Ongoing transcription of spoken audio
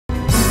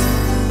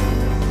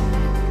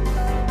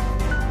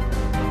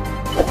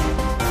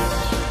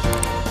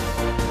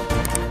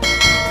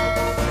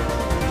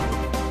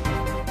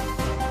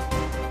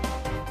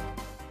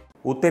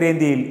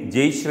ഉത്തരേന്ത്യയിൽ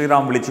ജയ്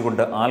ശ്രീറാം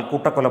വിളിച്ചുകൊണ്ട്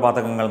ആൾക്കൂട്ട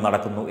കൊലപാതകങ്ങൾ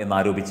നടക്കുന്നു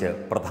എന്നാരോപിച്ച്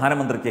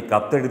പ്രധാനമന്ത്രിക്ക്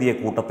കത്തെഴുതിയ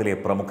കൂട്ടത്തിലെ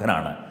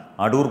പ്രമുഖനാണ്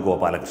അടൂർ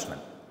ഗോപാലകൃഷ്ണൻ.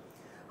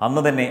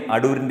 അന്ന് തന്നെ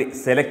അടൂരിൻ്റെ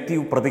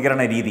സെലക്റ്റീവ്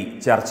പ്രതികരണ രീതി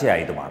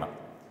ചർച്ചയായതുമാണ്.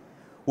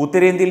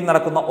 ഉത്തരേന്ത്യയിൽ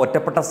നടക്കുന്ന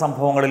ഒറ്റപ്പെട്ട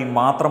സംഭവങ്ങളിൽ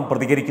മാത്രം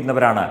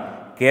പ്രതികരിക്കുന്നവരാണ്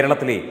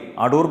കേരളത്തിലെ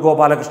അടൂർ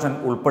ഗോപാലകൃഷ്ണൻ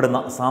ഉൾപ്പെടുന്ന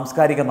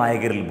സാംസ്കാരിക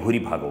നായകരിൽ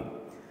ഭൂരിഭാഗവും.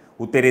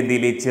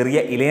 ഉത്തരേന്ത്യയിലെ ചെറിയ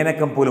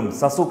ഇലയനക്കം പോലും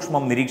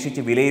സസൂക്ഷ്മം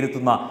നിരീക്ഷിച്ച്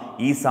വിലയിരുത്തുന്ന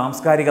ഈ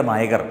സാംസ്കാരിക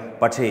നായകർ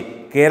പക്ഷേ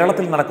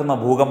കേരളത്തിൽ നടക്കുന്ന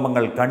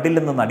ഭൂകമ്പങ്ങൾ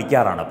കണ്ടില്ലെന്ന്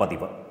നടിക്കാറാണ്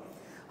പതിവ്.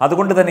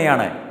 അതുകൊണ്ട്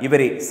തന്നെയാണ്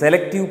ഇവരെ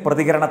സെലക്റ്റീവ്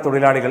പ്രതികരണ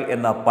തൊഴിലാളികൾ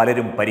എന്ന്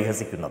പലരും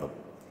പരിഹസിക്കുന്നത്.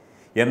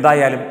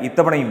 എന്തായാലും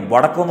ഇത്തവണയും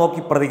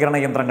വടക്കുനോക്കി പ്രതികരണ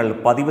യന്ത്രങ്ങൾ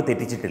പതിവ്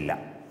തെറ്റിച്ചിട്ടില്ല.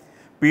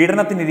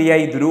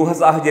 പീഡനത്തിനിരയായി ദുരൂഹ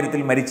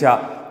സാഹചര്യത്തിൽ മരിച്ച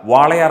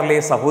വാളയാറിലെ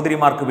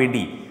സഹോദരിമാർക്ക്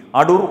വേണ്ടി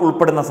അടൂർ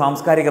ഉൾപ്പെടുന്ന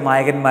സാംസ്കാരിക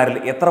നായകന്മാരിൽ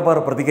എത്ര പേർ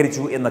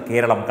പ്രതികരിച്ചു എന്ന്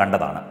കേരളം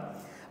കണ്ടതാണ്.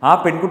 ആ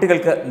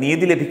പെൺകുട്ടികൾക്ക്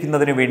നീതി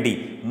ലഭിക്കുന്നതിനു വേണ്ടി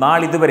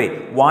നാളിതുവരെ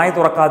വായ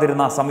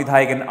തുറക്കാതിരുന്ന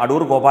സംവിധായകൻ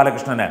അടൂർ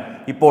ഗോപാലകൃഷ്ണന്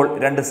ഇപ്പോൾ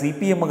 2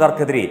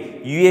 CPMകാർക്കെതിരെ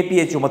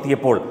UAPA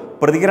ചുമത്തിയപ്പോൾ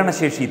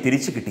പ്രതികരണശേഷി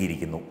തിരിച്ചു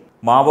കിട്ടിയിരിക്കുന്നു.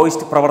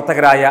 മാവോയിസ്റ്റ്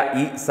പ്രവർത്തകരായ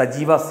ഈ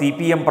സജീവ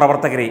CPM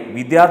പ്രവർത്തകരെ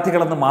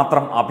വിദ്യാർത്ഥികളെന്ന്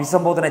മാത്രം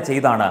അഭിസംബോധന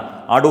ചെയ്താണ്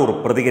അടൂർ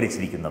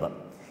പ്രതികരിച്ചിരിക്കുന്നത്.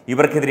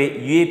 ഇവർക്കെതിരെ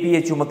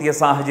UAPA ചുമത്തിയ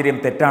സാഹചര്യം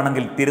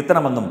തെറ്റാണെങ്കിൽ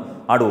തിരുത്തണമെന്നും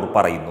അടൂർ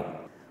പറയുന്നു.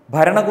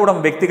 ഭരണകൂടം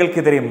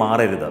വ്യക്തികൾക്കെതിരെ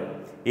മാറരുത്.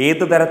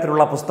 ഏത്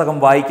തരത്തിലുള്ള പുസ്തകം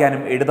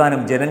വായിക്കാനും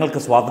എഴുതാനും ജനങ്ങൾക്ക്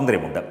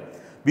സ്വാതന്ത്ര്യമുണ്ട്.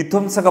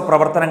 വിധ്വംസക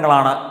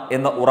പ്രവർത്തനങ്ങളാണ്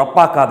എന്ന്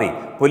ഉറപ്പാക്കാതെ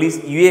പോലീസ്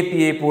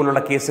UAPA പോലുള്ള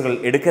കേസുകൾ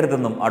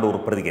എടുക്കരുതെന്നും അടൂർ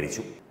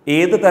പ്രതികരിച്ചു.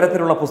 ഏത്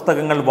തരത്തിലുള്ള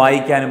പുസ്തകങ്ങൾ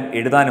വായിക്കാനും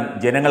എഴുതാനും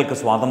ജനങ്ങൾക്ക്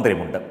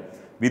സ്വാതന്ത്ര്യമുണ്ട്.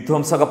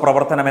 വിധ്വംസക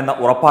പ്രവർത്തനമെന്ന്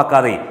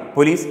ഉറപ്പാക്കാതെ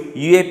പോലീസ്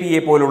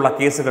UAPA പോലുള്ള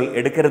കേസുകൾ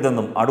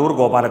എടുക്കരുതെന്നും അടൂർ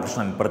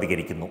ഗോപാലകൃഷ്ണൻ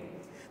പ്രതികരിക്കുന്നു.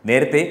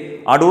 നേരത്തെ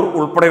അടൂർ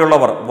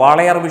ഉൾപ്പെടെയുള്ളവർ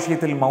വാളയാർ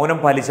വിഷയത്തിൽ മൗനം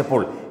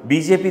പാലിച്ചപ്പോൾ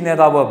BJP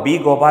നേതാവ് B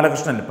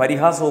ഗോപാലകൃഷ്ണൻ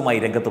പരിഹാസവുമായി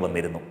രംഗത്ത്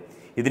വന്നിരുന്നു.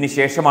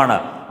 ഇതിനുശേഷമാണ്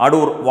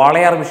അടൂർ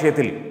വാളയാർ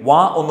വിഷയത്തിൽ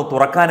ഒന്ന്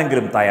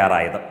തുറക്കാനെങ്കിലും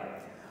തയ്യാറായത്.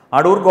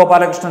 അടൂർ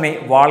ഗോപാലകൃഷ്ണനെ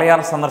വാളയാർ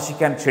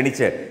സന്ദർശിക്കാൻ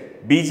ക്ഷണിച്ച്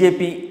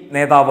BJP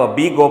നേതാവ്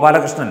B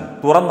ഗോപാലകൃഷ്ണൻ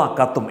തുറന്ന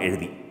കത്തും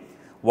എഴുതി.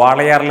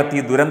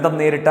 വാളയാറിലെത്തി ദുരന്തം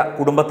നേരിട്ട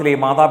കുടുംബത്തിലെ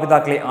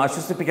മാതാപിതാക്കളെ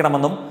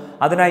ആശ്വസിപ്പിക്കണമെന്നും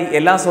അതിനായി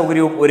എല്ലാ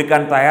സൗകര്യവും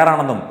ഒരുക്കാൻ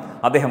തയ്യാറാണെന്നും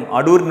അദ്ദേഹം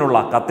അടൂരിനുള്ള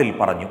കത്തിൽ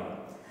പറഞ്ഞു.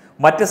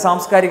 മറ്റ്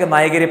സാംസ്കാരിക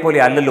നായകരെ പോലെ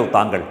അല്ലല്ലോ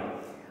താങ്കൾ.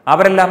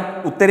 അവരെല്ലാം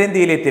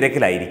ഉത്തരേന്ത്യയിലെ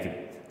തിരക്കിലായിരിക്കും.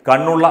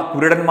 കണ്ണുള്ള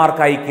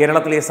കുരുടന്മാർക്കായി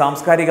കേരളത്തിലെ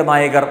സാംസ്കാരിക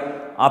നായകർ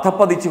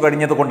അധപ്പതിച്ചു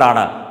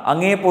കഴിഞ്ഞതുകൊണ്ടാണ്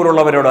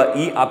അങ്ങേപ്പോലുള്ളവരോട്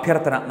ഈ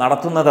അഭ്യർത്ഥന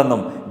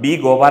നടത്തുന്നതെന്നും B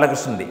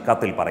ഗോപാലകൃഷ്ണന്റെ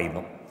കത്തിൽ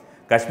പറയുന്നു.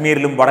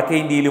 കശ്മീരിലും വടക്കേ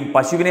ഇന്ത്യയിലും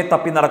പശുവിനെ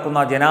തപ്പി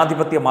നടക്കുന്ന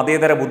ജനാധിപത്യ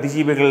മതേതര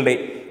ബുദ്ധിജീവികളുടെ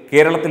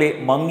കേരളത്തിലെ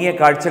മങ്ങിയ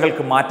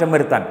കാഴ്ചകൾക്ക് മാറ്റം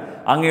വരുത്താൻ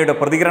അങ്ങയുടെ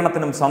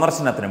പ്രതികരണത്തിനും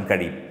സന്ദർശനത്തിനും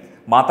കഴിയും.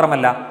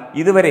 മാത്രമല്ല,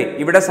 ഇതുവരെ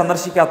ഇവിടെ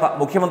സന്ദർശിക്കാത്ത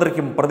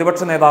മുഖ്യമന്ത്രിക്കും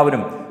പ്രതിപക്ഷ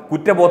നേതാവിനും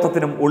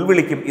കുറ്റബോധത്തിനും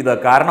ഉൾവിളിക്കും ഇത്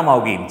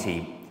കാരണമാവുകയും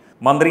ചെയ്യും.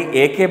 മന്ത്രി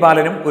AK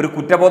ബാലനും ഒരു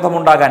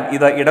കുറ്റബോധമുണ്ടാകാൻ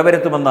ഇത്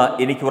ഇടവരുത്തുമെന്ന്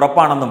എനിക്ക്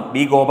ഉറപ്പാണെന്നും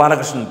B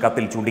ഗോപാലകൃഷ്ണൻ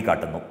കത്തിൽ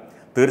ചൂണ്ടിക്കാട്ടുന്നു.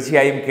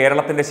 തീർച്ചയായും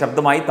കേരളത്തിന്റെ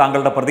ശബ്ദമായി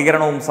താങ്കളുടെ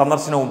പ്രതികരണവും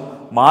സന്ദർശനവും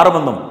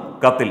മാറുമെന്നും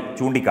കത്തിൽ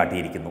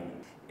ചൂണ്ടിക്കാട്ടിയിരിക്കുന്നു.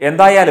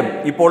 എന്തായാലും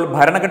ഇപ്പോൾ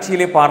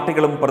ഭരണകക്ഷിയിലെ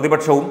പാർട്ടികളും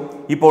പ്രതിപക്ഷവും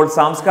ഇപ്പോൾ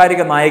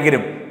സാംസ്കാരിക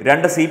നായകരും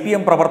 2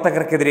 CPM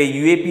പ്രവർത്തകർക്കെതിരെ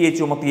UAPA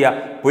ചുമത്തിയ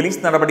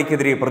പോലീസ്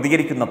നടപടിക്കെതിരെ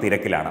പ്രതികരിക്കുന്ന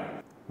തിരക്കിലാണ്.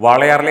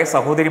 വാളയാറിലെ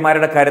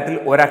സഹോദരിമാരുടെ കാര്യത്തിൽ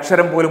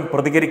ഒരക്ഷരം പോലും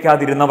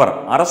പ്രതികരിക്കാതിരുന്നവർ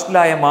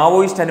അറസ്റ്റിലായ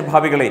മാവോയിസ്റ്റ്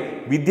അനുഭാവികളെ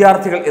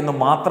വിദ്യാർത്ഥികൾ എന്ന്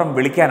മാത്രം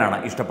വിളിക്കാനാണ്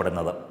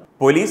ഇഷ്ടപ്പെടുന്നത്.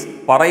 പോലീസ്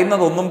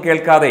പറയുന്നതൊന്നും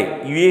കേൾക്കാതെ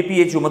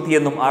UAPA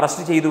ചുമത്തിയെന്നും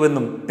അറസ്റ്റ്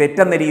ചെയ്തുവെന്നും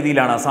തെറ്റെന്ന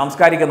രീതിയിലാണ്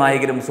സാംസ്കാരിക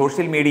നായകരും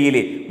സോഷ്യൽ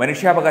മീഡിയയിലെ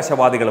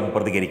മനുഷ്യാവകാശവാദികളും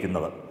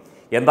പ്രതികരിക്കുന്നത്.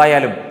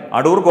 എന്തായാലും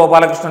അടൂർ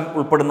ഗോപാലകൃഷ്ണൻ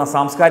ഉൾപ്പെടുന്ന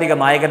സാംസ്കാരിക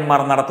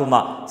നായകന്മാർ നടത്തുന്ന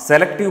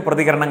സെലക്റ്റീവ്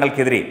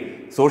പ്രതികരണങ്ങൾക്കെതിരെ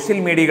സോഷ്യൽ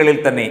മീഡിയകളിൽ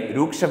തന്നെ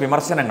രൂക്ഷ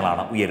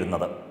വിമർശനങ്ങളാണ്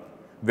ഉയരുന്നത്.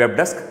 Web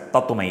desk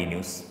Tatwamayi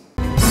news.